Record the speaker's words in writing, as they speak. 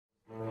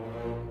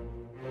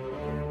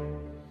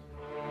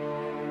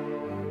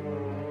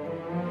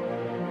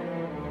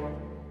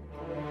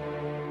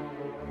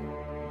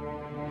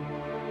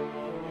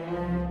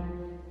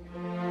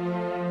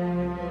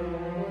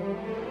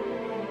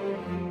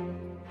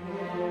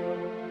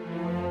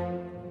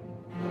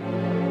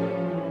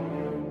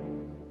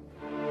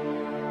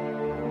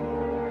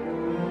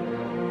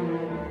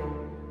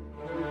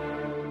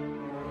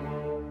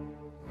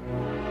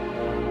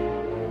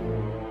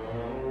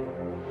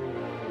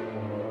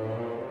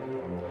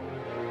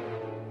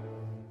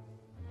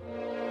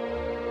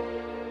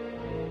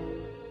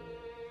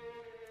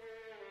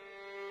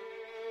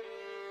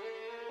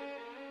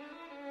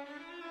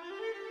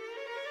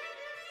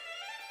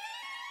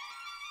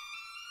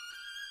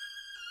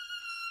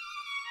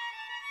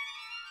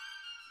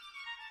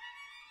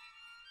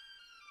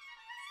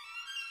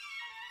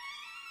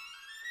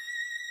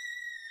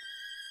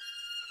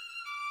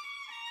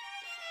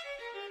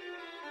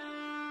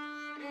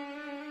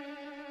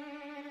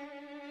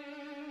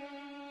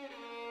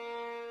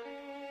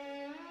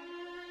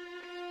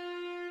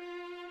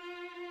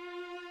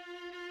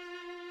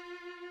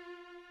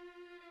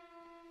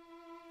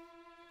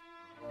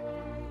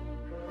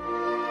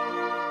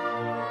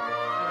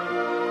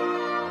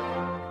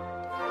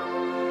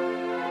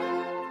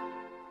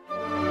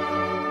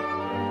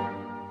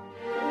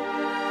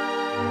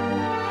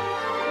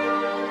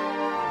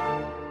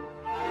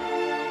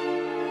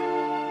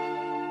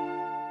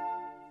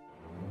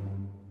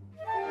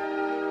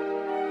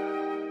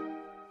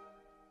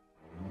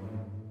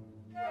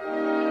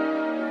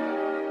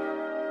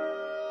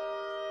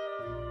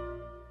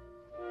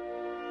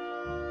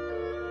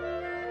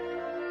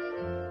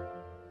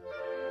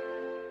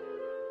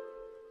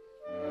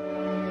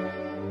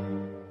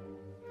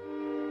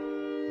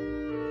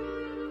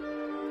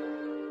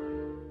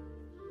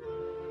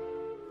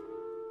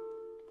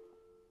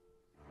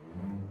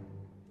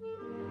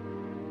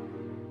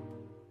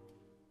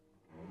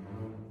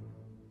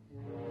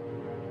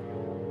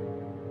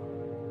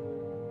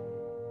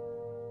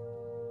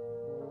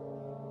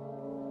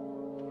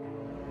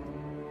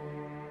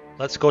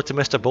Let's go to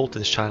Mr.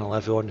 Bolton's channel,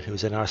 everyone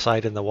who's in our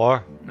side in the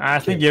war. I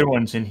think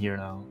everyone's in here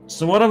now.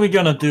 So what are we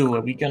gonna do?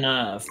 Are we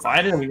gonna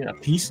fight it? Are we gonna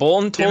peace?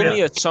 Bolton told me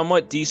a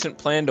somewhat decent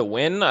plan to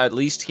win. At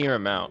least hear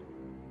him out.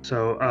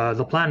 So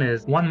the plan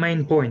is one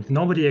main point.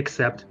 Nobody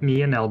except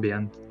me and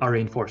Albion are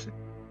reinforcing.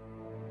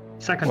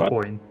 Second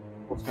point.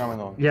 What's going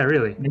on? Yeah,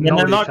 really. And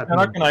they're not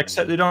gonna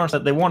accept. They don't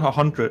accept. They want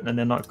 100, and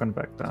they're not gonna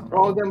back down.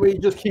 Oh, then we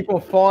just keep on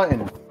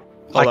fighting.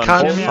 I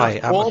can't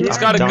fight. Bolton's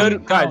got a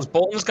good guys.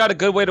 Bolton's got a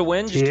good way to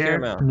win. Just hear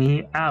him Hear out.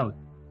 me out.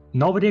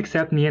 Nobody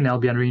except me and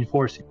Albion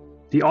reinforcing.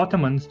 The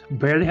Ottomans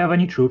barely have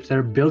any troops.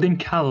 They're building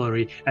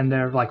cavalry, and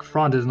their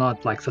front is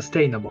not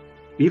sustainable.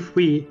 If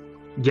we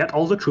get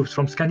all the troops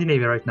from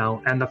Scandinavia right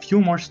now and a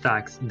few more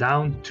stacks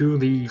down to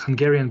the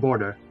Hungarian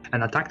border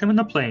and attack them in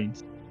the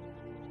plains,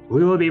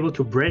 we will be able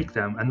to break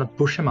them and not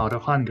push them out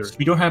of Hungary.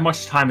 We don't have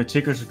much time. The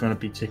tickers are gonna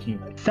be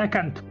ticking.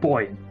 Second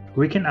point,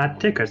 we can add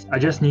tickers. I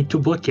just need to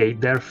blockade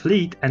their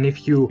fleet, and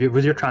if you,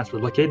 with your transport,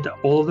 blockade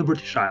all of the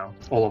British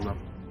Islands, all of them,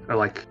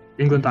 like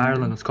England,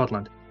 Ireland, and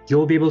Scotland,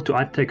 you'll be able to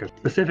add tickers.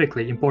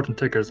 Specifically, important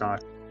tickers are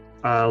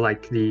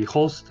like the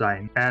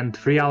Holstein and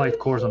free allied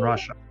corps on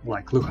Russia,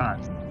 like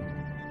Luhansk.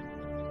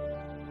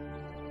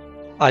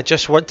 I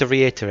just want to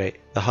reiterate,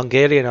 the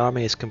Hungarian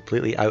army is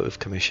completely out of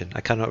commission. I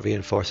cannot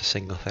reinforce a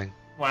single thing.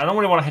 Well, I don't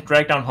really want to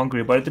drag down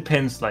Hungary, but it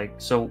depends.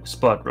 So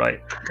Spud,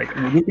 right?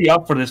 Would you be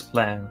up for this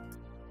plan,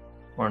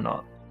 or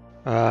not?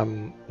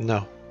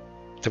 No.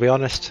 To be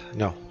honest,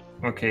 no.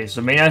 Okay,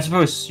 so I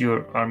suppose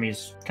your army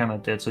is kind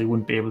of dead, so you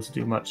wouldn't be able to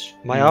do much.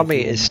 My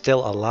army is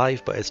still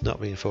alive, but it's not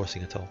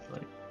reinforcing at all.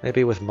 Right.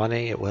 Maybe with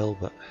money it will,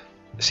 but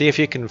see if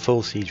you can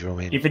full siege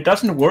Romania. If it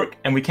doesn't work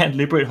and we can't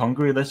liberate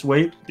Hungary this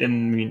way,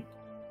 then we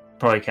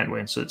probably can't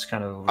win. So it's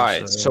kind of over.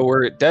 Alright, so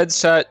we're dead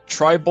set.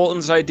 Try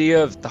Bolton's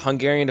idea of the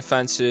Hungarian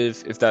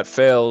offensive. If that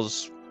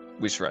fails,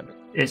 we surrender.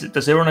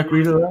 Does everyone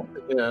agree to that?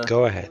 Yeah.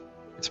 Go ahead.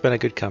 It's been a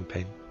good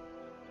campaign.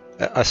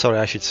 Sorry,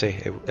 I should say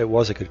it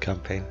was a good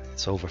campaign.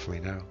 It's over for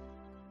me now.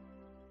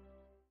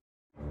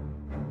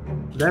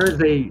 There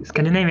is a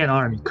Scandinavian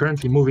army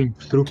currently moving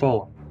through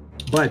Poland,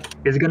 but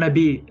it's gonna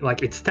be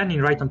it's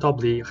standing right on top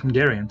of the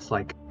Hungarians,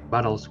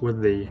 battles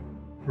with the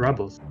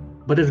rebels.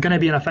 But it's gonna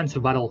be an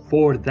offensive battle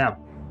for them.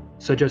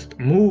 So just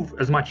move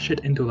as much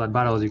shit into that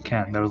battle as you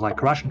can. There's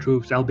Russian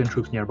troops, Albion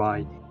troops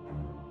nearby.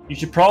 You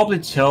should probably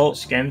tell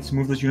Scans to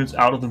move those units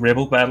out of the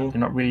rebel battle. They're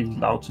not really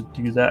allowed to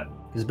do that.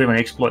 It's a bit of an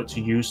exploit to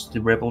use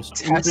the rebels.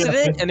 Tested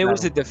it, and it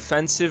was a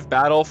defensive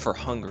battle for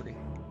Hungary.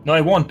 No,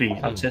 it won't be.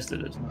 I've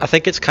tested it. I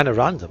think it's kind of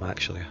random,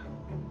 actually.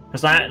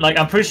 Because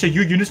I'm pretty sure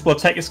your units will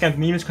attack the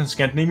Scandinavians because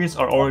Scandinavians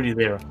are already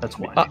there. That's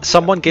why.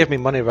 Someone gave me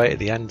money right at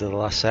the end of the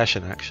last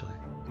session, actually.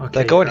 Okay,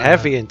 They're going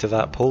heavy into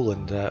that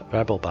Poland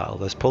rebel battle.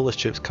 There's Polish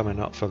troops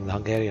coming up from the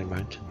Hungarian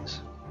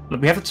mountains.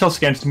 Look, we have to tell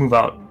Scans to move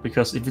out,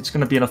 because if it's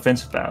going to be an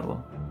offensive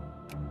battle,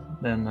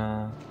 then...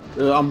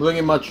 I'm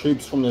bringing my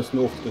troops from the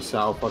north to the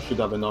south. I should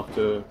have enough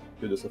to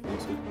do this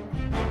offensive.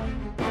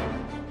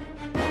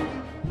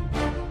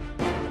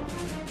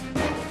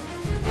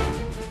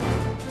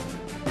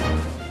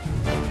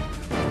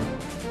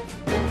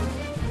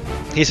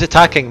 He's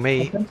attacking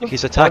me.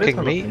 He's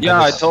attacking me.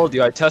 Yeah, I told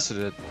you. I tested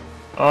it.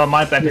 Oh,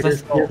 my bad.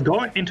 Just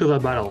go into the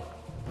battle.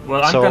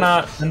 Well, I'm So,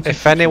 gonna...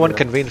 if anyone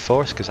can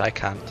reinforce, because I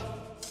can't.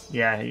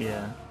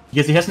 Yeah.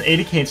 Because he has an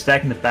 80k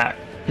stack in the back.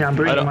 Yeah, I'm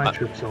bringing my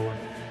troops over.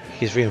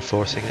 He's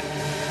reinforcing it.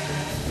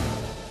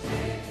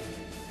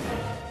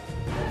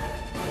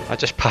 I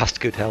just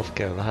passed good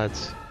healthcare,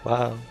 lads.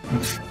 Wow.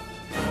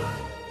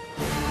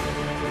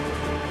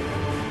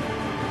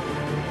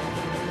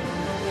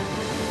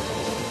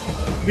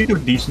 We do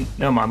decent.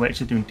 No, man, we're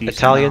actually doing decent.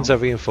 Italians now. are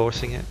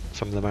reinforcing it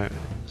from the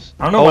mountains.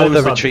 I don't know why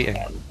they're we retreating.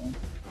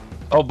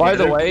 Oh, by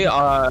the way,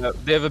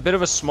 they have a bit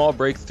of a small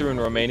breakthrough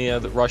in Romania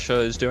that Russia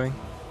is doing.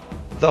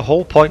 The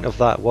whole point of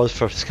that was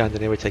for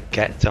Scandinavia to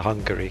get to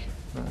Hungary.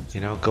 You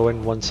know, go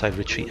in one side,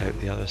 retreat out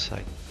the other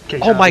side. Okay,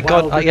 Oh my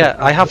god, yeah,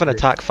 I have an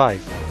attack 5.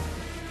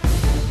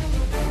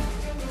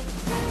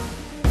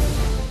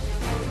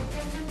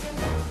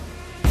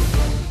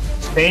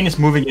 Spain is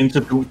moving into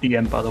the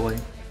end, by the way.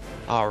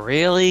 Oh,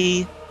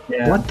 really?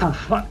 Yeah. What the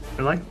fuck?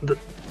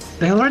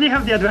 They already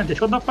have the advantage.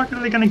 What the fuck are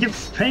they gonna give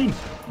Spain?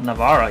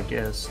 Navarre, I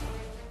guess.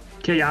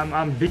 Okay,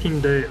 I'm beating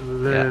the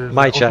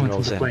my Ottomans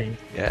general's into in. planes.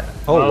 Yeah.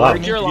 Oh wow.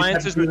 Break your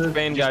alliances with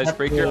Spain, guys.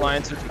 Break your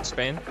alliances with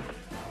Spain.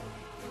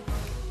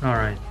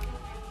 Alright.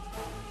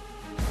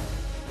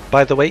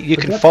 By the way, you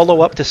can follow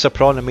up to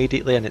Sopron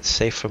immediately and it's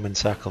safe from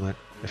encirclement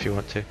if you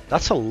want to.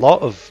 That's a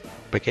lot of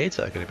brigades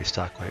that are going to be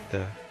stack wiped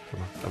there.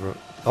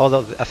 Although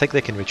I think they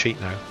can retreat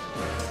now.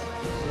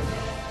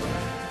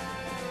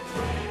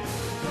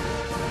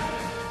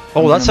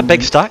 Oh, that's a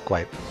big stack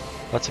wipe.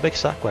 That's a big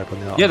stack wipe on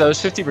the Yeah, that was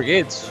 50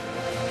 brigades.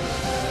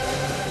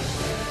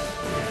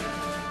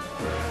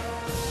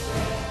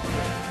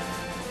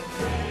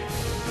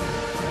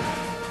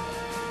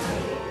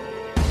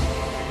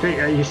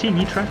 Okay, you see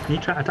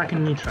Nitra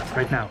attacking Nitra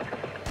right now.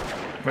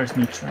 Where's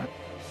Nitra?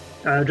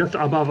 Just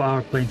above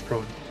our plains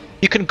province.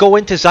 You can go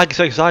into Zag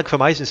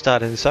from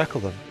Eisenstadt and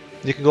encircle them.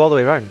 You can go all the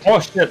way around. Oh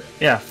shit!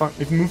 Yeah, fuck.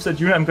 If it moves that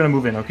unit, I'm gonna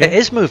move in. Okay. It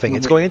is moving.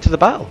 It's going into the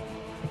battle.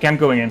 Okay, I'm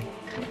going in.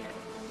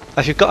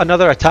 If you've got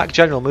another attack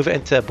general, move it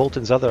into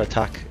Bolton's other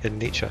attack in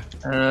Nietzsche.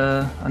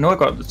 I know I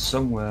got it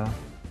somewhere.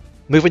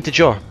 Move into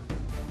Jor.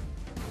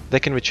 They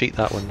can retreat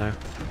that one now.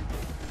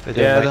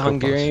 Yeah, the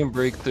Hungarian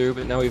breakthrough,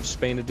 but now we have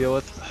Spain to deal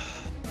with.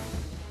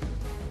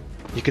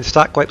 You can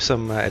stack wipe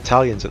some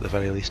Italians at the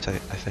very least, I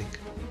think.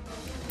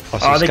 Or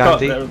some Oh, they got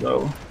Scandi. there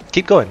though.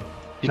 Keep going.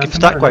 You can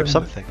stack wipe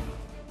something.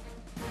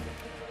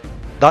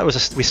 That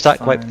was we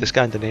stack wiped the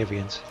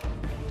Scandinavians.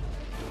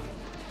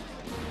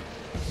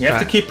 You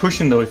have to keep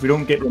pushing though. If we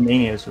don't get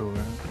Romania, so.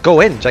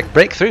 Go in, like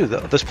break through.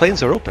 Those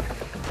planes are open.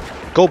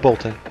 Go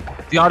Bolton.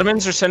 The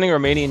Ottomans are sending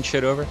Romanian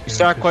shit over. We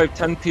stack wipe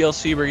 10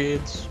 PLC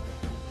brigades.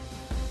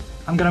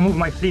 I'm gonna move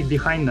my fleet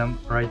behind them,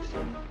 right?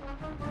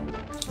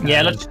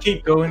 Yeah, let's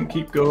keep going,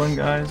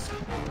 guys.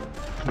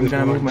 I'm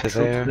gonna move my troops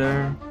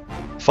there.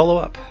 Follow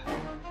up.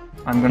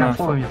 I'm gonna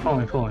follow me.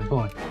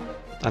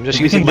 I'm just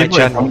using my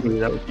general.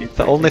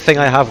 The only thing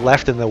I have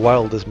left in the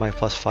world is my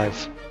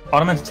 +5.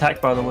 Ottomans attack,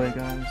 by the way,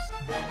 guys.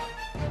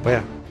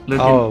 Where? Look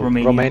Oh,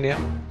 in Romania.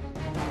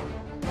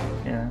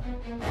 Yeah.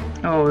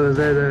 Oh,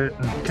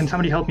 can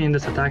somebody help me in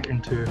this attack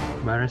into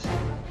Varus?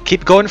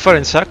 Keep going for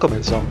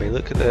encirclement, zombie.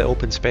 Look at the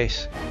open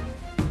space.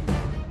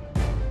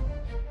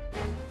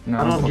 No.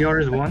 Battle of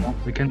Dior is one.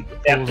 We can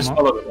Yeah, just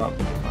follow it up.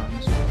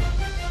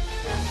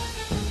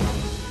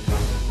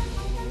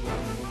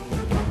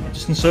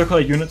 Just encircle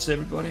our units,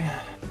 everybody.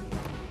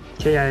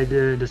 Okay, I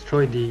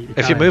destroyed the.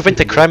 If you move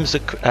into Krems,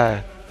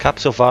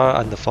 Kapsovar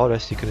and the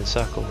forest, you can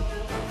encircle them.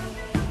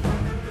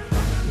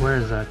 Where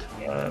is that?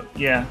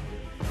 Yeah.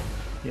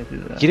 Yeah, do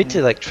that. You need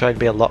to like try and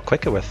be a lot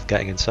quicker with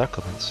getting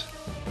encirclements.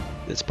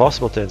 It's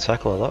possible to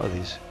encircle a lot of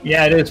these.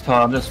 Yeah, it is,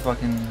 pal. I'm just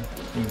fucking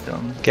being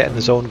dumb. Get in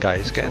the zone,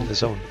 guys. Get in the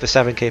zone. The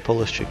 7k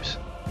Polish troops.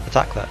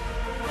 Attack that.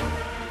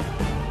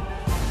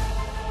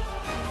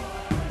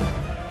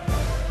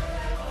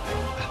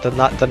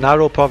 The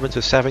narrow province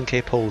with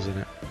 7k Poles in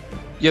it.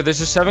 Yeah,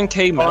 there's a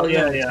 7k mountain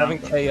yeah, and a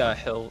 7k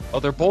hill. Oh,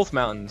 they're both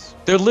mountains.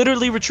 They're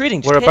literally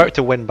retreating. We're about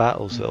to win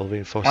battles that'll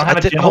reinforce.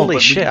 Holy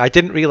shit! I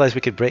didn't realize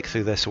we could break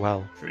through this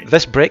well.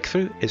 This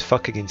breakthrough is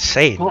fucking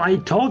insane. Well, I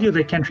told you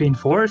they can't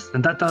reinforce,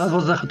 and that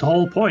was the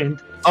whole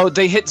point. Oh,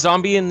 they hit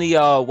zombie in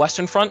the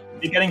western front?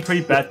 You're getting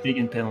pretty bad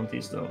vegan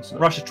penalties though. So.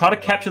 Russia, try to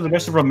capture the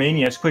rest of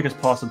Romania as quick as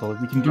possible.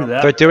 If we can do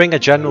that. They're doing a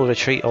general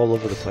retreat all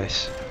over the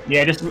place.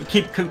 Yeah, just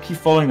keep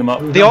following them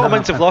up. The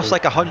Ottomans have lost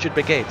like 100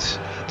 brigades.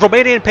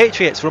 Romanian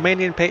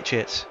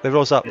Patriots! They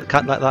rose up.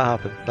 Can't let that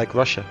happen. Like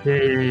Russia.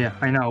 Yeah.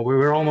 I know.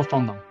 We're almost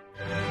on them.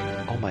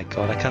 Oh my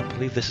god, I can't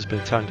believe this has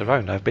been turned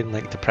around. I've been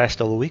like depressed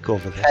all week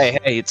over this. Hey,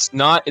 it's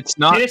not. Hey,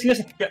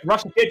 listen,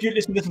 Russia,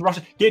 listen,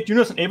 Russia, get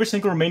units in every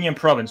single Romanian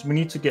province. We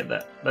need to get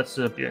that. That's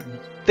yeah.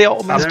 The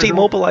Ottomans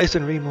demobilized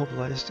and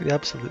remobilized. The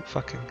absolute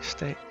fucking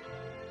state.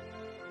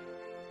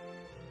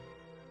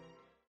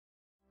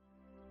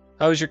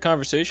 How was your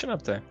conversation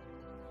up there?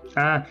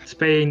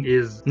 Spain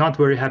is not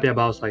very happy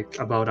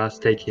about us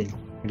taking,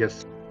 I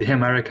guess, the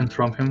Americans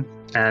from him,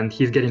 and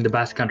he's getting the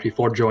Basque Country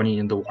for joining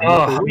in the war.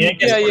 Oh,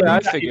 I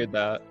figured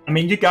that. I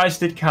mean, you guys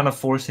did kind of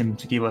force him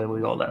to give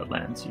away all that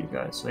land to you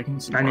guys, so I can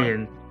see. I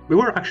mean, we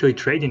were actually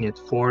trading it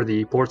for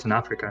the ports in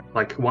Africa,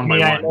 like one by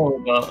one. I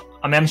know, but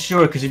I mean, I'm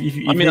sure because if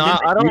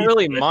I don't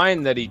really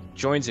mind that he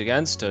joins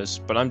against us,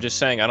 but I'm just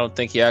saying I don't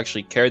think he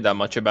actually cared that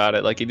much about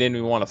it. Like he didn't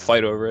even want to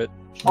fight over it.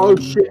 Oh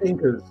shit,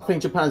 Incas! I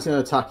think Japan's gonna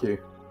attack you.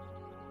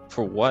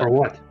 For what? For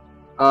what?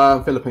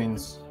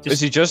 Philippines. Is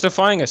he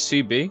justifying a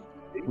CB?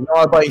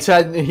 No, but he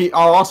said I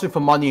asked him for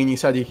money, and he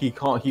said he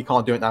can't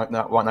do it right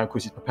now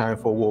because he's preparing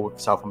for a war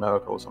with South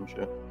America or some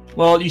shit.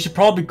 Well, you should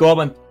probably go up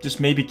and just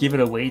maybe give it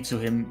away to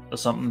him or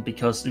something,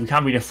 because we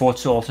can't really afford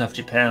to also have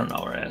Japan on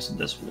our ass in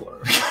this war.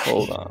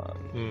 Hold on.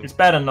 It's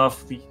bad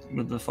enough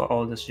with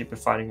all this shit we're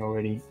fighting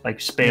already, like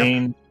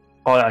Spain,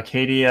 or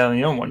Arcadia, and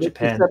you don't want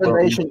Japan. The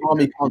Seven-Nation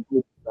Army can't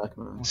do that,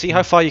 man. See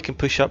how far you can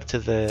push up to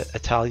the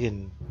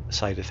Italian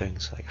side of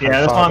things. Like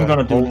yeah, that's what I'm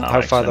gonna do now.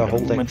 How far they're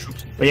holding.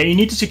 But yeah, you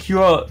need to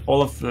secure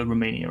all of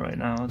Romania right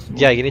now.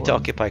 Yeah, you need to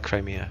occupy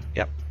Crimea.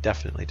 Yep,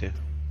 definitely do.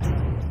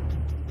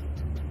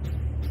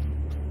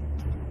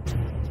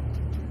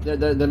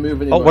 They're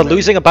moving in. Oh, we're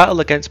losing a battle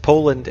against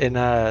Poland in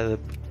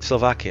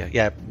Slovakia.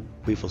 Yeah,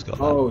 Weevil's got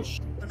that. Oh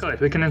shit.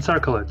 We can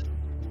encircle it.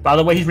 By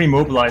the way, he's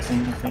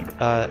remobilizing, I think.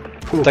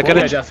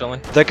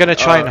 Definitely. They're gonna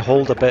try and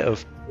hold a bit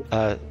of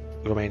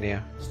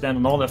Romania. Stand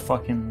on all that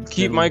fucking...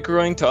 Keep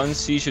microing to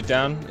unsiege it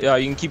down. Yeah,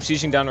 you can keep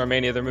sieging down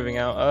Romania. They're moving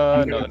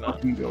out. No, they're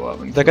not.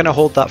 They're gonna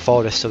hold that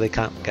forest so they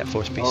can't get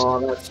force peace.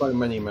 Oh, that's so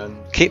many, man.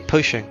 Keep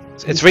pushing.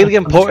 It's really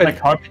important.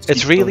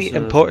 It's really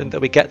important that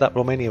we get that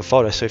Romanian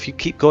forest. So if you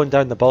keep going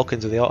down the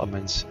Balkans of the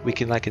Ottomans, we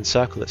can like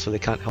encircle it so they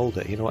can't hold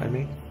it. You know what I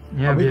mean?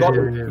 Yeah,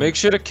 Make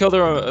sure to kill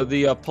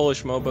the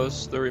Polish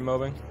mobos. They're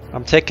remobbing.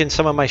 I'm taking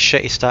some of my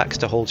shitty stacks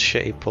to hold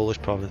shitty Polish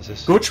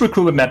provinces. Go to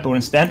recruitment map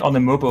and stand on the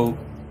mobo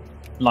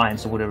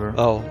lines or whatever.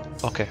 Oh,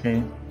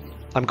 okay.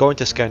 I'm going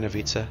to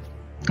Skierniewice.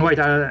 Wait,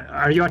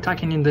 are you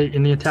attacking in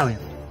the Italian?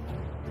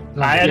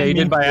 I you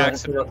did by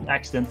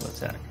accidental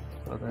attack.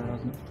 but that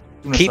doesn't.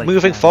 Keep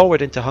moving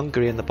forward into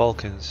Hungary and the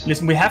Balkans.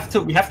 Listen, we have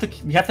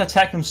to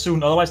attack them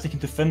soon. Otherwise, they can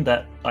defend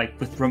that like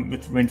with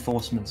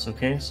reinforcements.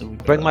 Okay, so we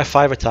Bring my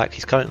 5 attack.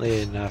 He's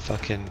currently in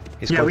fucking.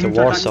 He's yeah, going we to need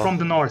to attack Warsaw. from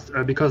the north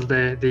because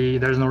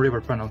there's no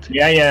river penalty.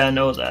 Yeah, I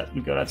know that.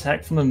 We got to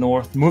attack from the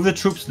north. Move the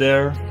troops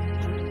there.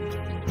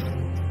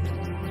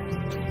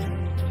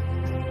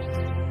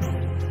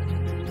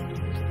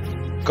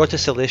 Go to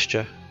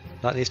Silistra.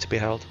 That needs to be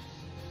held.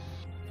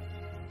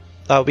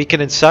 We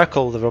can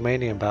encircle the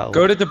Romanian battle.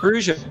 Go to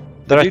Dobruja. They're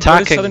Dude, go to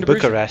attacking southern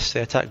Dobruja. Bucharest.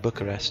 They attack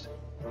Bucharest.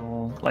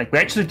 Oh, like we're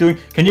actually doing.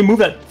 Can you move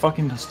that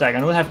fucking stack? I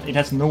know it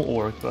has no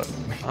orc, but.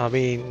 I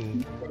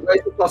mean,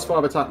 Where's the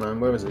 +5 attack, man?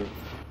 Where is he?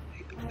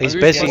 he's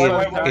Hungary- basically.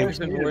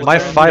 Where's My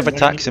their 5 Where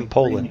attacks you- in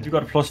Poland. You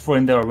got a +4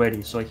 in there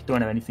already, so I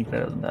don't have anything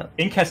better than that.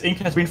 Ink has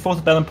reinforced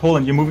the battle in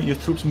Poland. You're moving your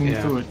troops moving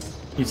Yeah. through it.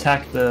 You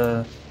attack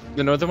the.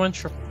 The northern one,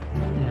 sure.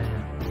 Yeah.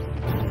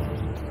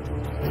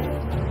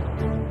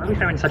 Why are we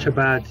having such a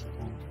bad,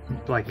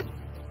 like,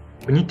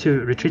 we need to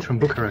retreat from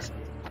Bucharest,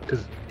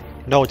 because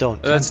No,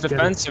 don't. That's Get it.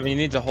 defensive, and you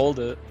need to hold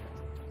it.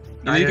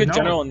 You I need a good know.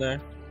 general in there.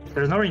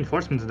 there's no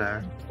reinforcements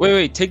there.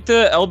 Wait, take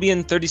the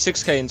Albion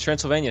 36k in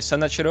Transylvania,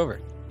 send that shit over.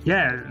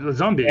 Yeah, the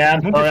zombie. Yeah,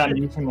 I'm Move sorry, the I'm shit.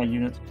 using my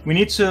unit. We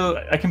need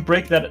to. I can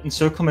break that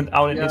encirclement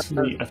out in Yeah.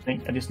 Italy. I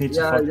think I just need to.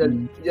 Yeah,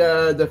 fucking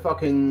they're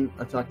fucking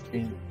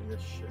attacking this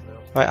shit now.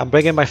 Right, I'm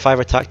bringing my 5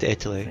 attack to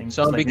Italy. things.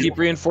 Zombie, Like, keep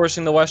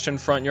reinforcing the western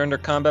front. You're under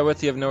combat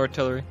with, you have no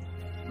artillery.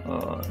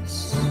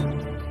 it's-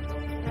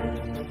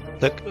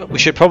 Look, we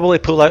should probably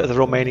pull out of the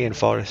Romanian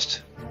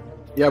forest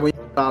Yeah, we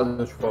need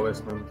balance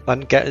forest, man.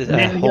 and get I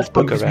mean, hold we have to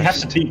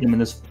Bucharest. beat them in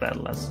this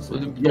battle. That's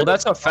Well,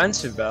 that's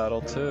offensive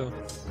battle, too.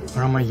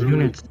 Where are my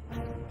units?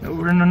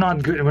 We're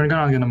not good. We're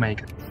not gonna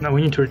make it. No,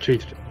 we need to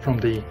retreat from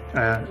the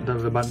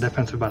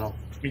defensive battle.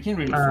 we can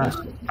reinforce.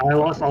 I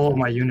lost all of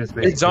my units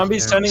basically. Hey,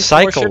 zombies there. sending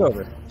some more Cycle. shit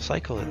over.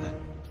 Cycle it then.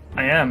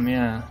 I am,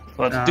 yeah.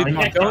 But Uh, dude, I'm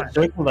I not can't fine.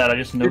 circle that. I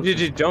just know.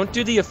 Dude, don't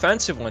do the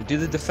offensive one, do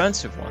the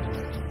defensive one.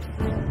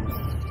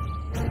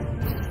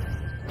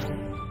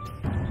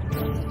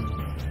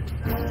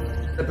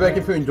 They're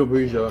breaking through in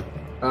Dobruja.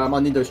 I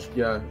need those.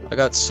 Yeah. I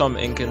got some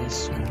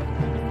Incans.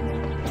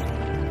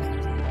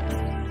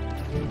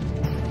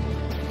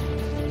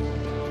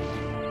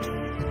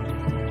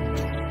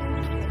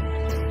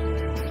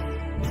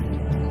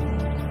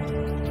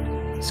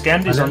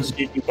 Scandy's I on don't-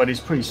 speed, but he's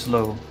pretty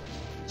slow.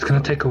 It's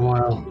gonna take a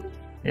while.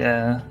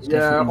 Yeah. it's Yeah,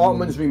 definitely-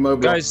 Ottoman's being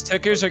mobile. Guys,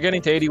 tickers are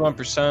getting to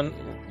 81%.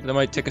 They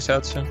might tick us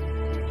out soon.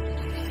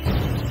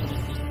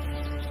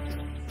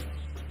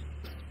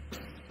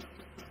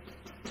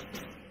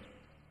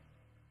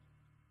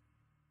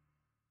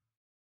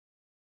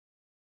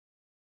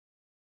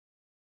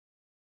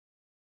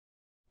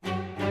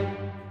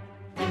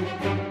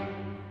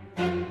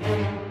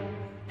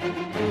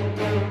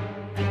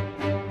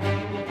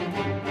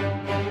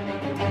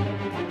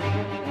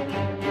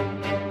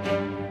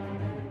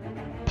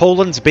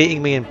 Poland's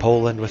beating me in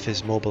Poland with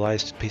his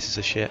mobilized pieces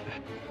of shit.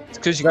 It's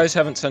because you guys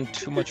haven't sent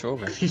too much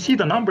over. You see,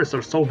 the numbers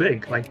are so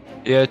big. Like,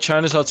 Yeah,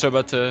 China's also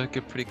about to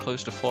get pretty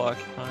close to full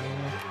occupying.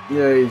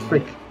 Yeah, he's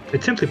like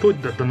it simply put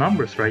the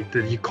numbers right.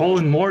 That you call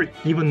in more,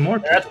 even more.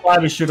 That's why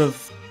we should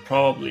have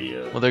probably.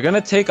 Well, they're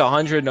gonna take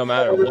 100 no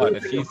matter what.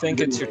 If you think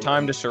it's your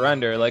time to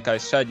surrender, like I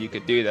said, you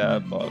could do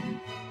that. But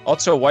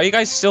also, why are you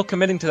guys still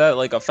committing to that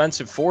like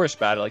offensive forest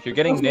battle? Like you're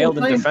getting That's what nailed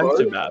I'm in saying,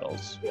 defensive bro.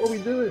 battles. What are we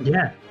doing?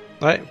 Yeah,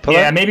 Right, pull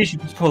Yeah, out. maybe you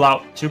should just pull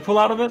out. To pull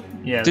out of it?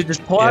 Yeah. Dude,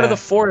 just pull out of Yeah.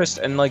 the forest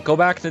and like go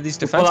back to these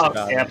pull defensive out.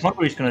 battles. Yeah,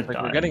 Hungary's gonna Like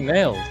die. we're getting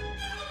nailed.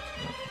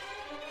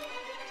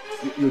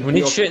 You- We need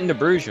you're- shit into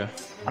Bruges.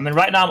 I mean,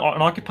 right now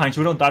I'm occupying, so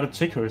we don't die to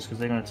tickers because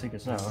they're gonna take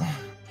us out.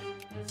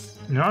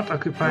 you're not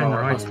occupying No,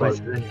 the right that's places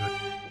fine. anyway.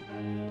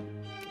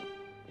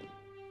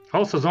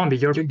 Also, zombie,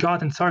 you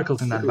got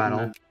encircled in that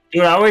battle.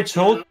 Dude, I already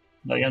told.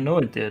 Like I know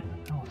it did.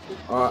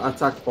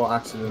 Attack for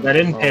accident. I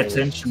didn't pay Oh.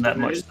 attention that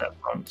much to that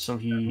front, so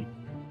he,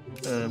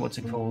 what's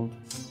it called?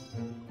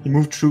 He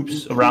moved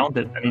troops around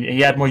it. I mean,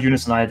 he had more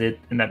units than I did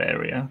in that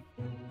area,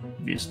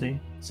 obviously.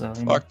 So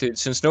Fuck, dude.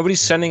 Since nobody's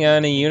sending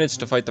any units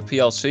to fight the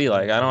PLC,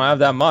 like I don't have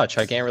that much.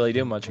 I can't really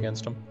do much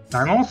against them.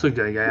 I'm also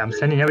good guy. I'm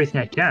sending everything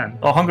I can.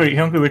 Oh, Hungary,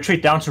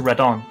 retreat down to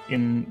Radon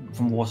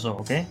from Warsaw.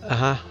 Okay.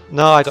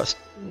 No, I got.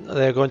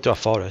 They're going to a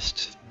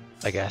forest,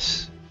 I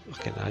guess.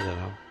 Fucking, I don't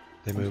know.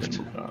 They moved.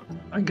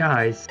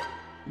 Guys,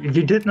 you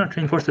did not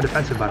reinforce the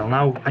defensive battle.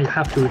 Now I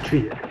have to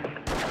retreat it.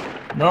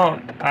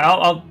 No,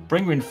 I'll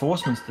bring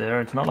reinforcements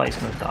there. It's not like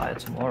he's gonna die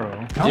tomorrow.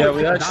 No, yeah, it's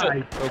we gonna actually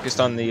die. focused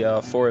on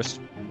the forest.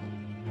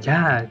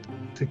 Yeah,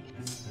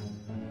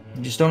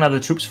 You just don't have the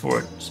troops for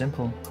it.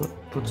 Simple.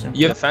 Put simple.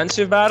 You have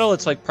defensive battle.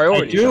 It's like I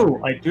priority.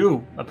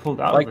 do. I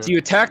pulled out. Like, of it. do you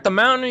attack the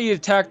mountain or you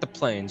attack the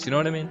plains? You know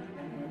what I mean?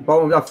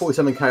 But we have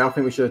 47k. I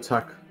think we should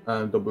attack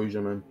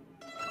Dobruja, man.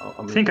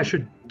 I think I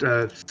should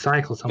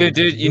cycle some.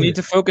 Dude, you need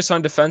to focus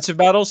on defensive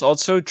battles.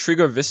 Also,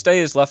 Trigger Viste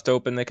is left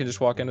open. They can just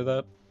walk into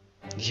that.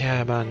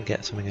 Yeah, man,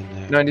 get something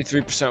in there.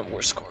 93%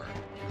 war score.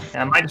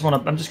 Yeah, I might just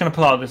want to. I'm just gonna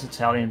pull out this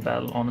Italian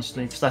battle,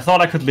 honestly, because I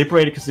thought I could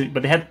liberate it,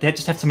 but they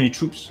just have so many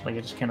troops. Like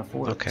I just can't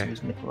afford it. Okay. So I'm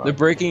just gonna pull out. They're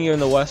breaking you in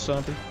the west,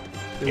 zombie.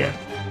 Yeah.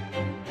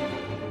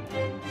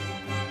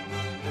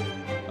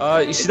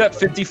 You see that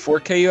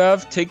 54k you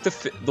have? Take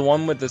the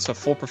one with that's a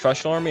full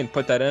professional army and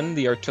put that in.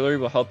 The artillery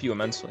will help you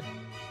immensely.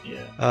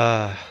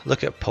 Yeah.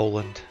 Look at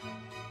Poland.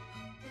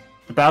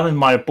 The battle in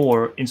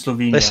Maribor in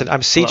Slovenia. Listen, I'm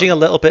sieging a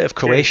little bit of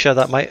Croatia.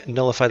 That might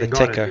nullify the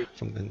ticker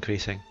from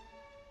increasing.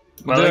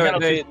 Well,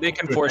 they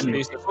can force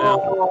peace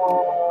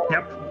now.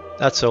 Yep.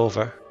 That's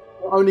over.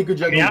 Only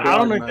good. I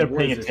don't know if they're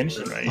paying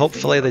attention, right?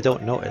 Hopefully they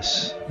don't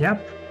notice.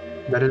 Yep.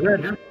 That is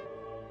it.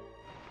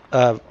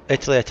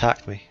 Italy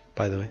attacked me,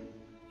 by the way.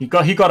 He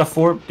got a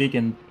 4 big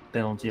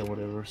penalty or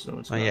whatever, so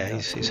it's. Oh yeah,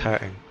 he's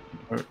hurting.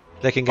 Hurt.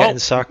 They can get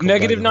encircled.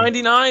 Negative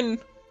 99.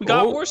 We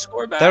got war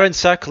score back. They're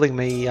encircling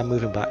me. I'm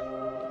moving back.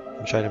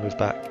 I'm trying to move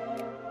back.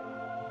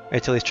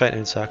 Italy's trying to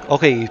encircle.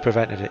 Okay, you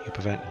prevented it. You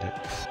prevented it.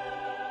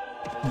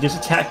 He just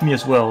attacked me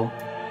as well.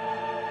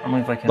 I don't know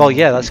if I can. Well,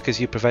 yeah, that's because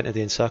you prevented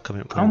the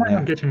encirclement. How am I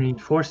not getting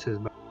reinforces?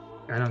 But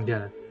I don't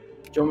get it.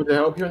 Do you want me to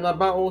help you in that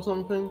battle or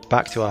something?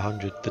 Back to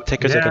 100. The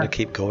tickers are going to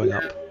keep going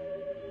up.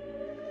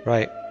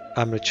 Right,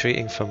 I'm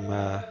retreating from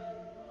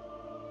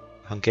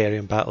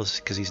Hungarian battles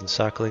because he's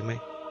encircling me.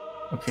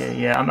 Okay,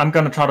 yeah, I'm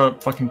gonna try to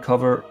fucking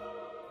cover,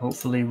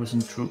 hopefully with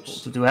some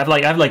troops to do. I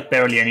have like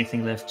barely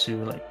anything left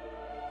to like.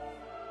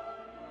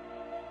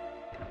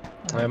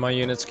 My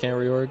units can't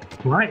reorg.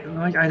 Why?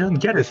 Like, I don't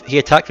get it. He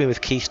attacked me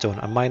with Keystone,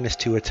 a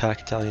 -2 attack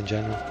Italian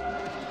general.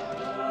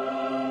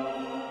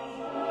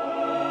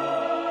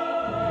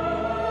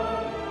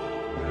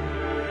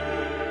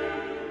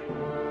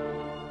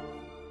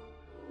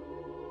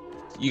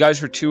 You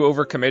guys were too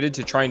overcommitted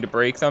to trying to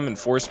break them and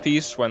force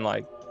peace when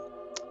like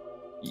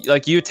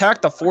you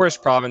attacked the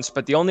forest province,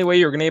 but the only way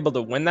you're gonna be able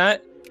to win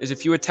that is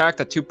if you attack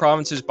the 2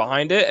 provinces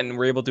behind it and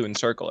we're able to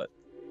encircle it.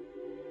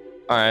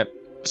 Alright,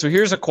 so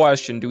here's a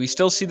question. Do we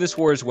still see this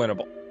war as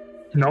winnable?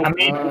 No. I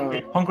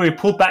mean, Hungary,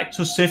 pull back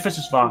to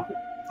Sefesvar.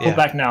 Pull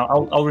back now.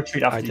 I'll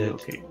retreat after you.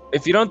 Okay.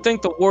 If you don't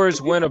think the war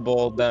is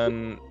winnable,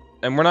 then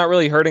and we're not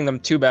really hurting them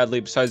too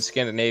badly besides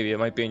Scandinavia, it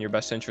might be in your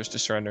best interest to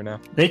surrender now.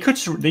 They could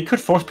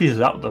force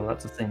pieces out though,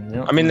 that's the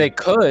thing. I mean, they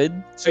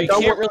could, so you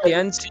can't really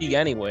end siege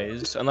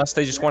anyways, unless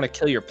they just want to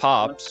kill your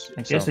pops.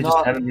 I guess they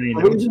just haven't really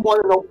known. The reason why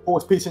they're not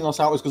force piecing us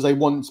out is because they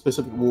want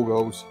specific war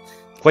goals.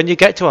 When you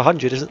get to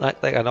 100, isn't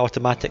that like an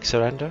automatic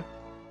surrender?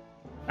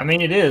 I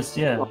mean, it is,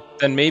 yeah.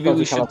 Then maybe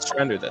we should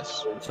surrender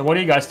this. So what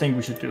do you guys think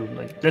we should do?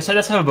 Like, let's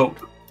have a vote.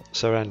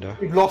 Surrender.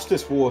 We've lost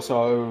this war,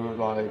 so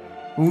like.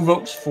 Who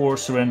votes for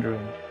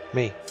surrendering?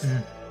 Me.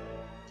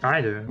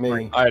 I do.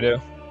 Me. I do.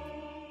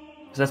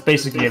 So that's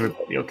basically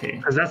everybody, okay.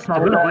 Because that's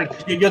not like...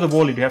 You're the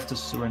war leader, you have to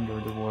surrender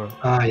the war.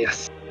 Ah,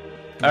 yes.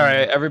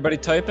 Alright, everybody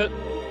type it.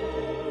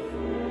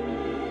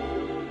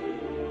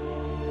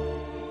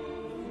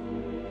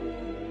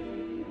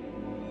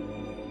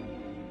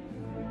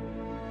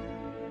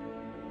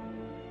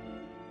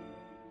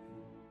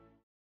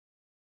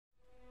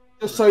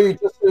 Just so you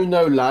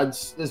know,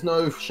 lads, there's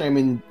no shame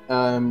in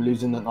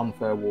losing an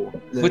unfair war.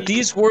 With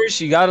these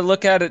wars, you gotta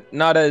look at it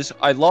not as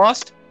I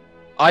lost,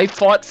 I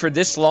fought for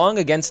this long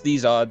against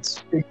these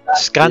odds. Exactly,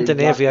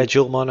 Scandinavia,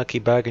 dual monarchy,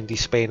 Burgundy,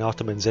 Spain,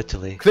 Ottomans,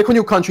 Italy. Click on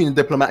your country in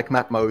the diplomatic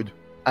map mode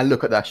and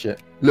look at that shit.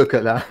 Look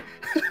at that.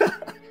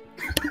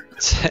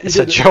 It's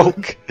a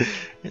joke.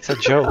 It's a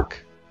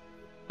joke.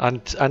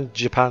 And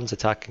Japan's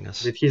attacking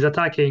us. If he's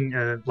attacking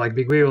like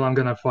Big Wheel, I'm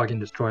gonna fucking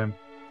destroy him.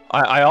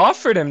 I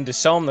offered him to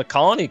sell him the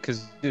colony because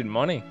he needed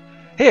money.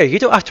 Here, you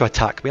don't have to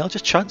attack me. I'll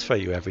just transfer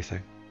you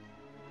everything.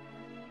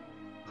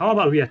 How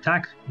about we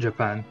attack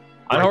Japan?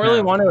 I don't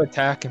really want to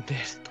attack him, dude.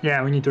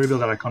 Yeah, we need to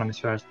rebuild our economies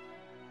first.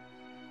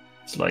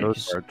 It's like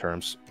those are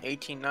terms.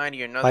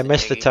 1890 or nothing. I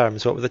missed the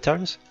terms. What were the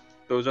terms?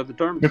 Those are the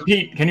terms.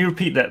 Repeat. Can you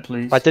repeat that,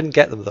 please? I didn't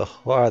get them though.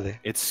 What are they?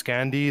 It's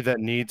Scandi that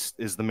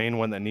is the main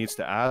one that needs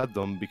to add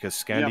them because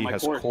Scandi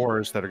has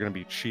cores that are going to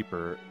be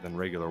cheaper than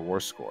regular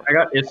war score. I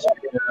got it's.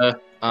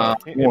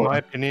 In my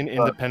opinion,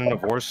 independent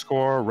of war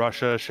score,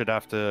 Russia should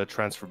have to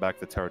transfer back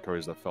the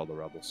territories that fell to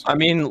rebels. I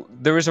mean,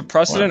 there was a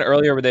precedent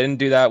earlier where they didn't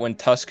do that when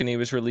Tuscany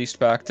was released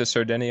back to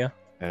Sardinia.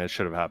 And it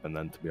should have happened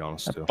then, to be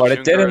honest, too. But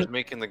it didn't.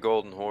 Making the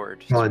golden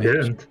horde. No, it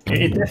didn't.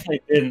 It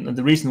definitely didn't. And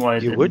the reason why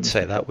it You didn't, would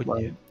say that, wouldn't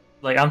you?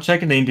 Like, I'm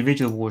checking the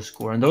individual war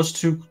score, and those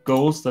 2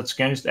 goals that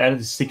Scandis added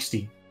is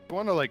 60. I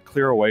want to like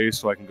clear away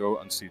so I can go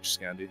unsiege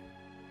Scandi.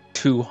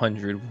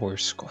 200 war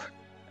score.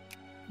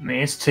 I mean,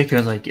 it's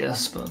tickers, I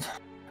guess, but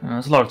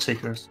it's a lot of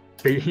tickers.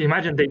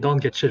 Imagine they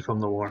don't get shit from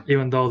the war,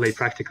 even though they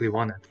practically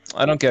won it.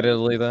 I don't get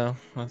Italy though.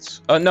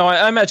 That's no,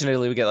 I imagine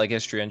Italy would get like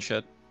history and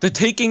shit. They're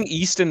taking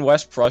East and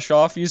West Prussia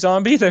off, you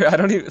zombie. I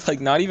don't even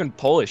like not even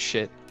Polish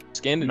shit.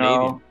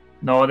 Scandinavian.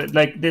 No,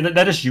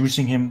 they're just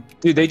using him.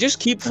 Dude, they just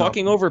keep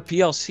fucking over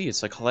PLC.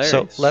 It's like hilarious.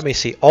 So let me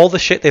see. All the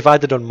shit they've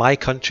added on my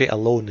country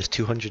alone is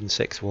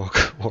 206 war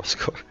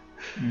score.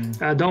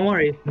 Don't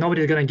worry,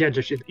 nobody's gonna get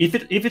just shit. If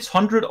it's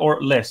 100 or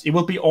less, it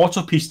will be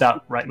auto pieced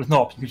out, right? With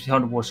no option,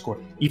 100 war score.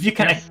 If you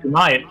can actually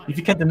deny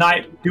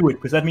it, do it,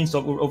 because that means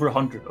over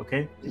 100.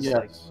 Okay?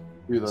 Yes.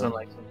 Do that. So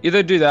like,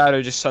 either do that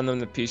or just send them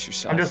the piece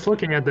yourself. I'm just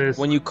looking at this.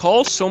 When you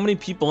call so many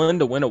people in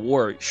to win a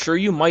war, sure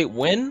you might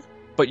win,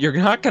 but you're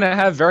not gonna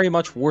have very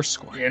much war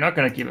score. You're not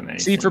gonna give him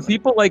anything. See, for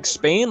people like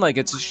Spain, like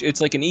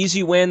it's like an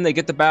easy win. They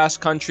get the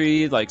Basque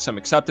Country, like some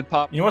accepted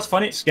pop. You know what's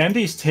funny?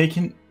 Scandy's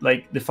taking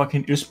like the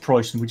fucking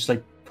Ostpreußen, which is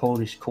like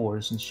Polish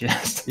cores and shit.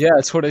 Yeah,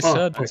 that's what I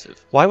said.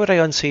 Why would I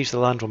unsiege the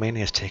land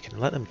Romania's taken?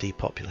 Let them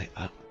depopulate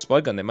that.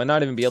 Spud gun. They might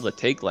not even be able to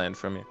take land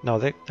from you. No,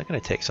 they're going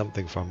to take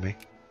something from me.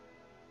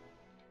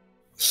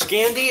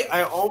 Scandy,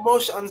 I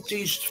almost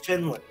unsieged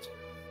Finland.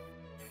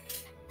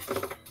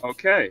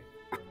 Okay,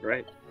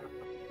 great.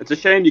 It's a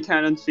shame you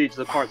can't unsiege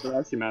the part that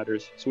actually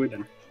matters,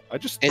 Sweden. I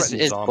just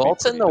Is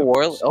Bolton the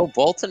war? Oh,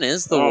 Bolton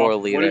is the war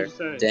leader.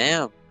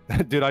 Damn.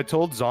 Dude, I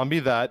told Zombie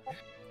that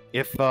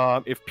if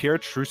Pierre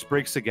Truce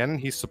breaks again and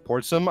he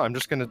supports him, I'm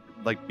just gonna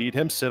like beat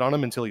him, sit on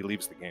him until he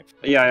leaves the game.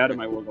 Yeah, I added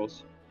my war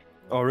goals.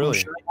 Oh really?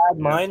 Should I add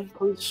mine,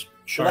 please?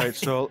 Alright,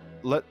 so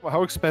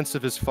how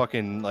expensive is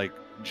fucking like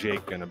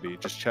Jake gonna be?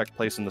 Just check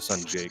place in the sun,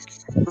 Jake.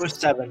 It was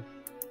 7.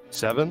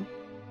 7?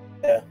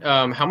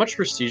 Yeah. How much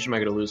prestige am I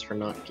gonna lose for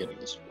not getting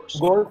this force?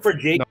 Going for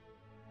Jake. No.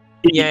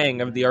 Yang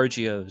of the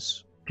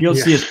RGOs.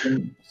 PLC has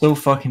been so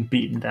fucking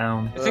beaten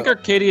down. I think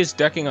Arcadia is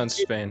decking on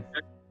Spain.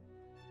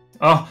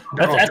 Oh,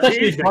 that's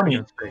actually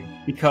funny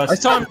because I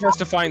saw him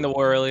justifying the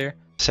war earlier.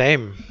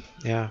 Same,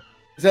 yeah.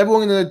 Is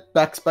everyone gonna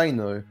back Spain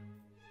though?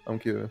 I'm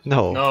curious.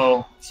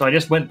 No. So I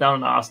just went down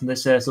and asked, and they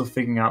said still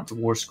figuring out the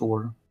war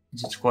score.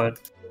 It's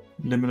quite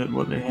limited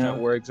what they have.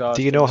 War exhausted.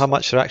 Do you know how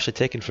much they're actually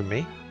taking from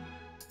me?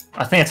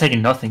 I think I'm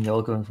taking nothing.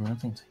 Y'all going for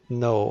nothing.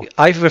 No,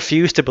 I've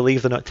refused to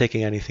believe they're not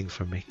taking anything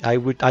from me. I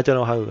don't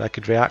know how I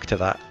could react to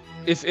that.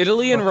 If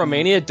Italy and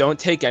Romania don't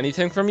take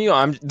anything from you,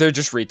 they're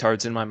just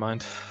retards in my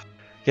mind.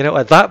 You know,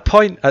 at that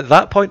point,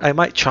 I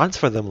might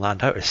transfer them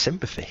land out of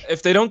sympathy.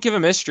 If they don't give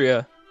him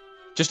Istria,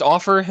 just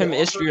offer him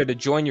Istria to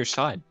join your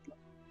side.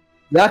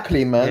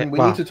 Exactly, man. Yeah, we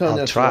need to turn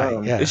this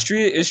around. Yeah.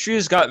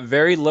 Istria's got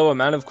very low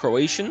amount of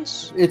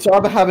Croatians. It's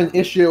either having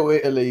Istria or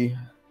Italy.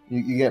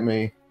 You get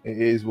me? It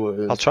is what it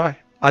is. I'll try.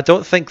 I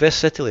don't think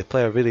this Italy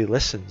player really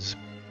listens.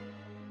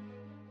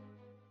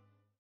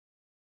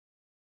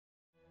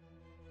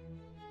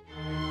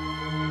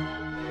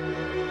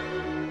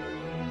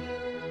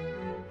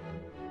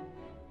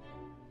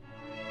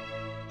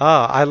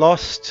 I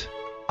lost.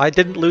 I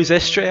didn't lose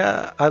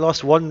Istria. I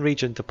lost one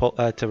region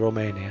to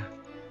Romania.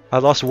 I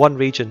lost one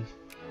region.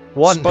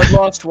 One. Spud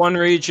lost one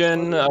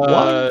region.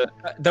 That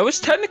was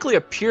technically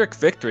a Pyrrhic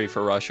victory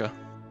for Russia.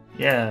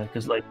 Yeah,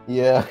 because like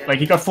yeah, like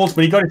he got forced,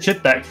 but he got his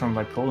shit back from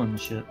like Poland and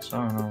shit. So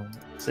I don't know.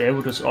 So it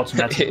would just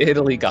automatically.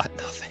 Italy got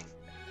nothing.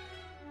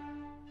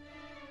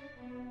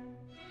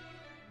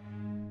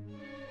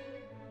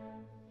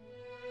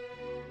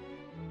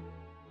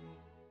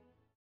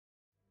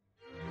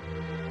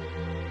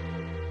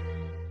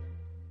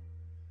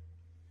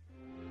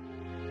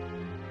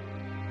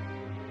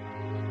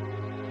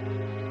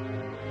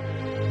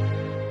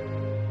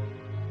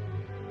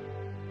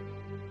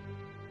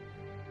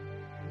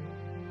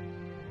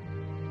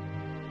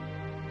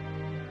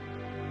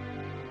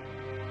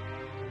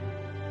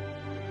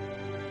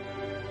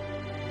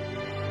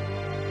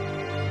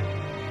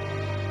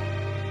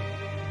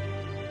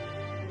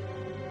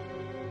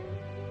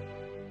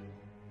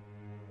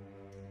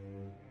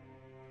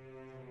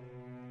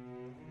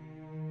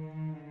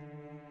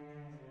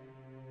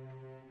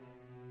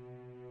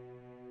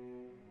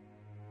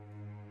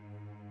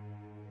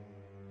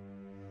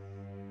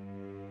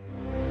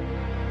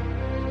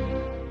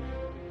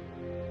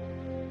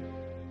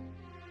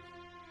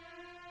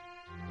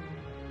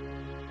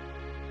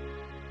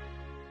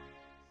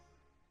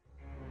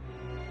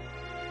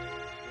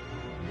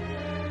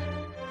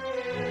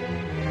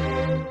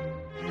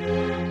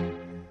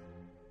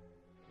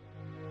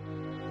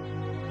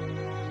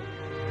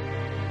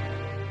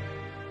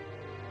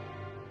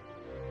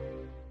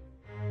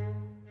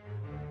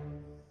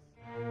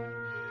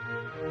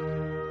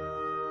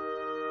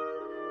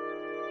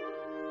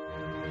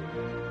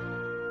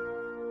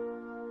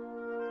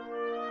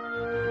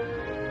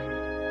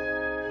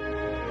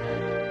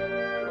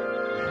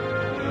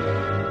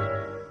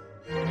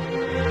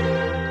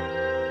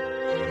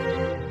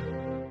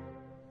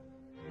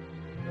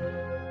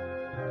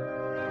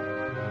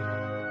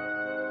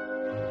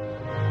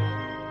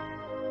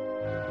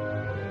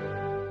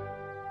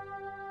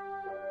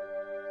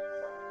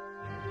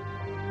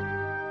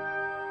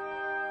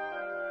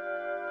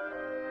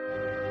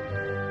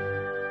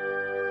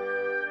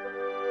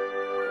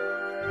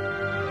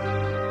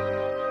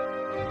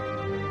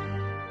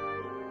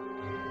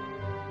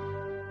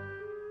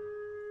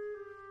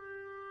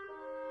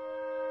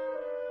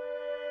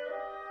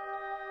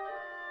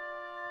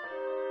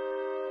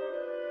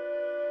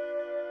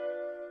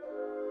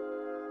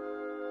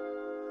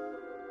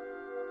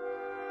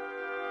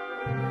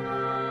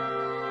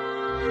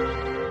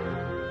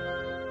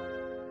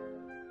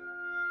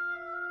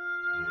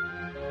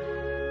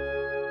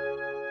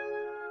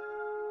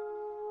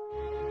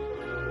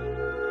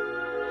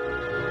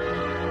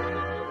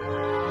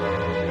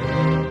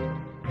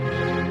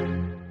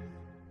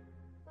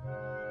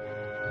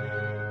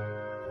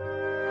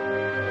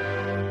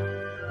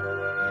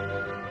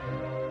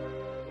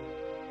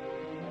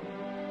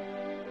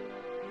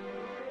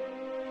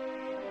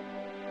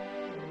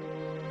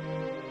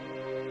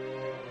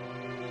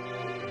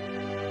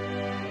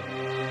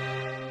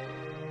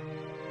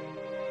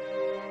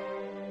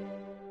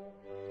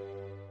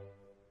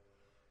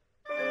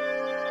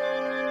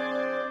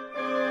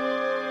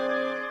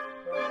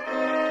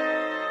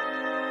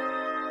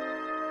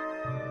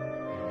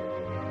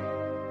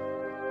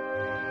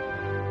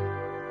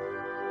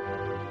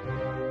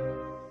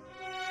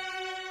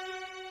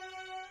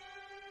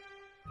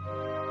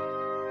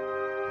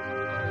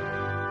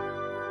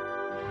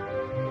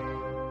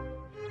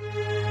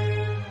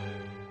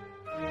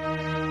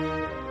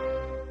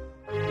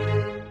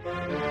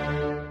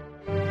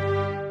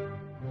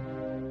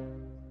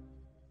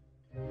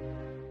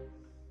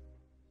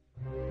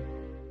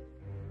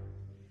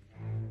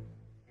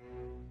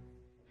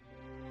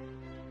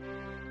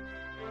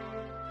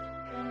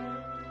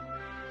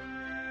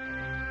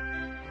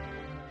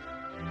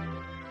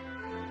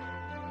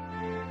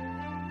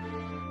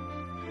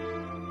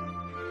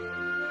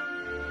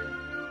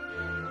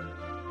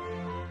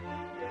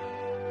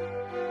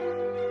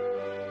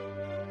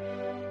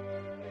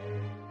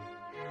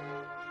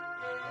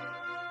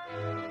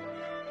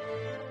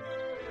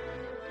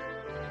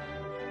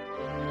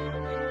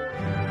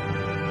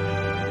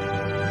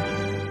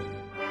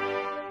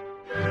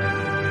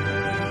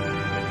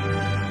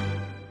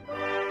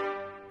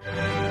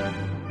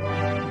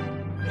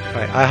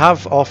 Right, I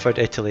have offered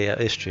Italy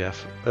at Istria.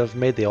 I've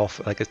made the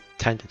offer, like a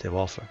tentative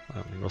offer. I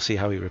mean, we'll see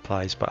how he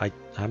replies, but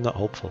I'm not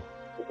hopeful.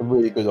 A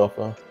really good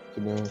offer, to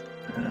be honest.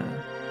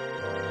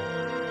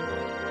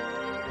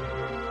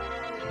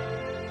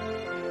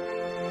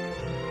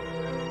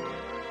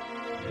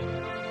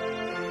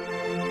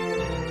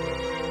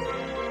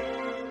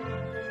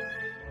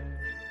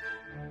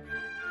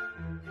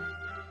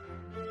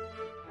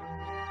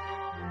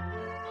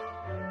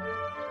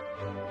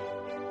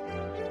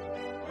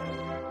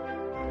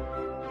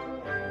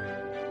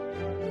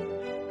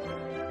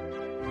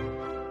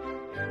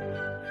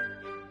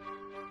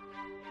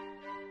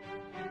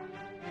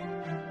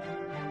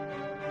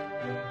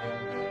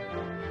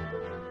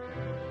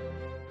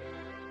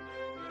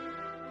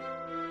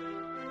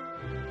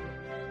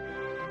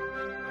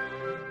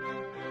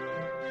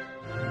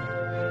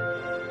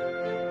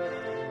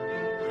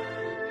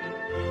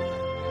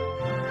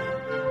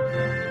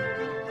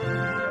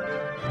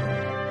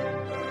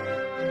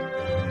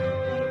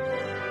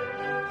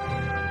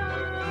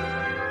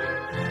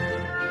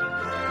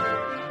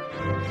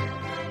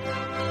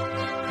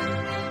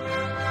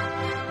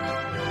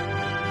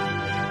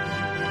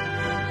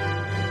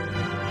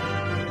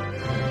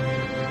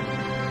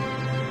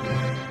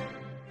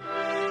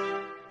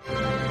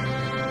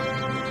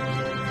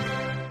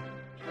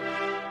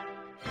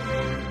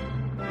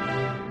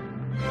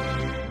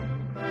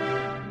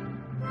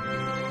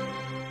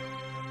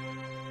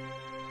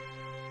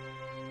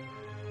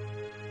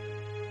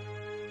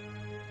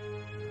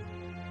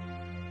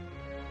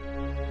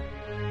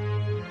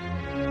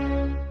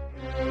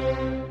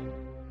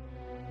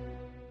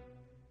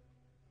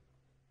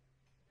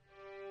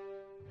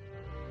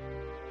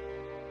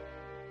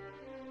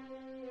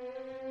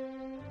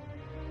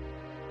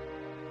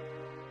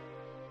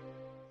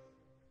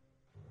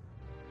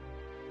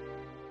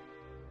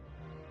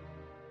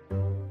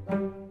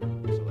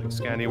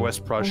 Scandi,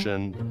 West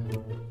Prussian,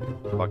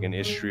 fucking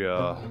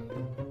Istria.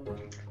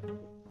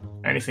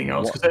 Anything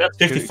else? Because that's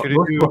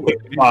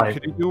 55.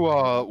 Could you do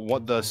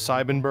what the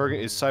Siebenberg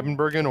is?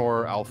 Siebenbergen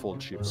or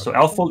Alfold cheaper? So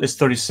Alfold is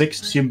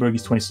 36, Siebenberg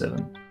is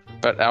 27.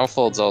 But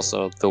Alfold's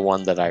also the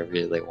one that I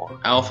really want.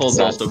 Alfold's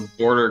also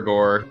border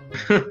gore.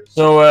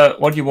 So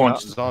what do you want?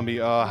 Zombie.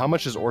 How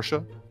much is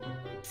Orsha?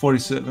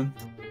 47.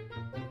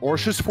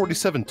 Orsha's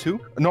 47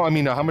 too? No, I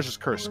mean how much is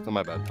Kursk? Oh,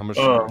 my bad. How much?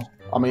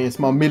 I mean, it's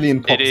my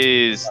million. It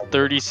is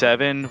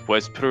 37.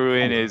 West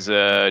Prussian is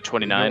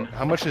 29.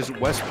 How much is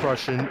West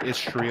Prussian,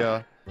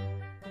 Istria,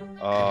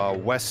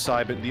 West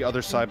Siebenbergen, the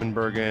other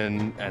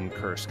Siebenbergen, and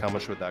Kursk? How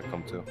much would that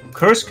come to?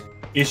 Kursk,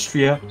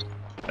 Istria,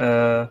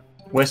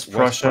 West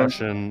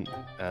Prussian,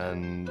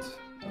 and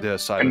the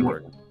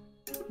Siebenbergen.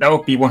 That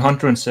would be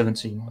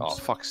 117. Oh,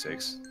 fuck's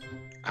sakes.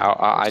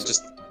 I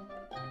just...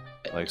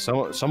 Like,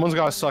 someone's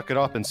got to suck it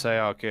up and say,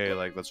 okay,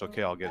 like, that's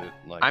okay, I'll get it.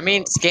 Like, I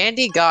mean,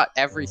 Scandi got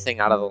everything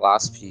out of the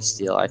last peace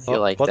deal. I feel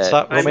like what's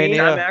that,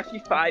 Romania? I mean, I'm actually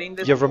fighting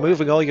this. You're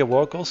removing all your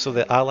war goals so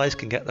the allies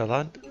can get their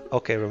land?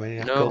 Okay,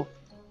 Romania, no.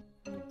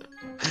 Cool.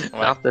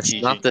 Not this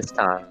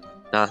time.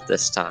 Not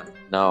this time.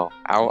 No.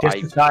 I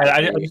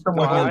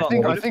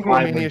think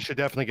Romania should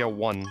definitely get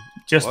one.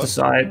 Just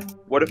decide.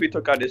 What if we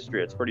took out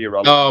Istria? It's pretty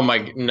irrelevant. Oh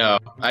my, no.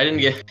 I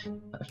didn't get...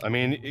 I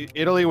mean,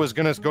 Italy was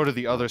gonna go to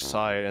the other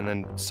side and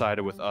then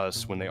sided with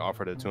us when they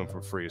offered it to him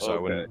for free,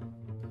 so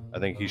I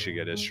think he should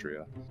get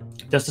Istria.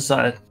 Just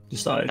decide.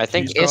 I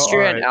think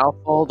Istria and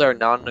Alfold are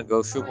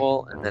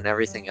non-negotiable, and then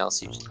everything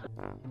else you just...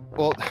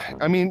 Well,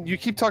 I mean, you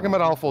keep talking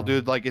about Alfold,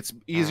 dude. Like, it's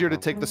easier to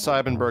take the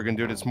Siebenbergen,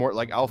 dude. It's more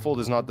like Alfold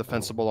is not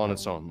defensible on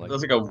its own. Like,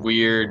 that's like a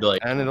weird, like...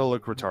 And it'll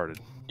look retarded.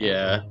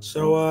 Yeah.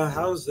 So,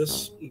 how's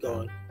this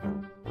going?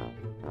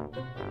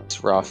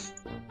 It's rough.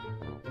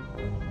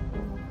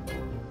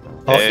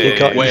 Oh, you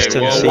got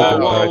Eastern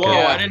whoa,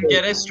 I didn't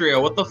get Istria.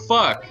 What the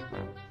fuck?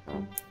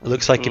 It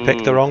looks like you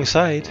picked the wrong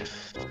side.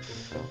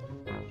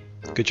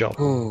 Good job.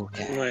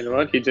 Wait,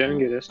 what? You didn't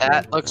get Istria?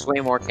 That looks way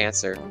more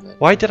cancer.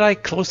 Why did I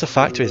close the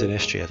factories in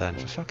Istria then?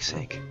 For fuck's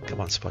sake. Come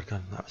on,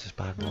 Spudgun. That was his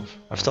bad move.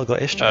 I've still got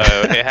Istria.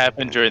 It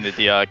happened during the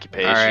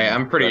deoccupation. Alright,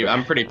 I'm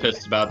pretty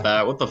pissed about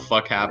that. What the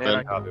fuck happened?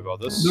 I'm happy about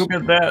this. Look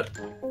at that.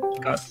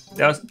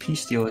 That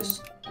peace deal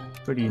is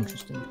pretty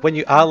interesting. When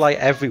you ally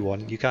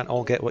everyone, you can't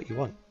all get what you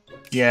want.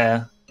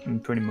 Yeah,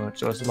 pretty much.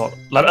 So it's a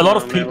lot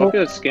of people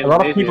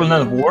in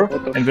a war,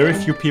 and very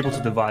few people to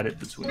divide it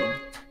between.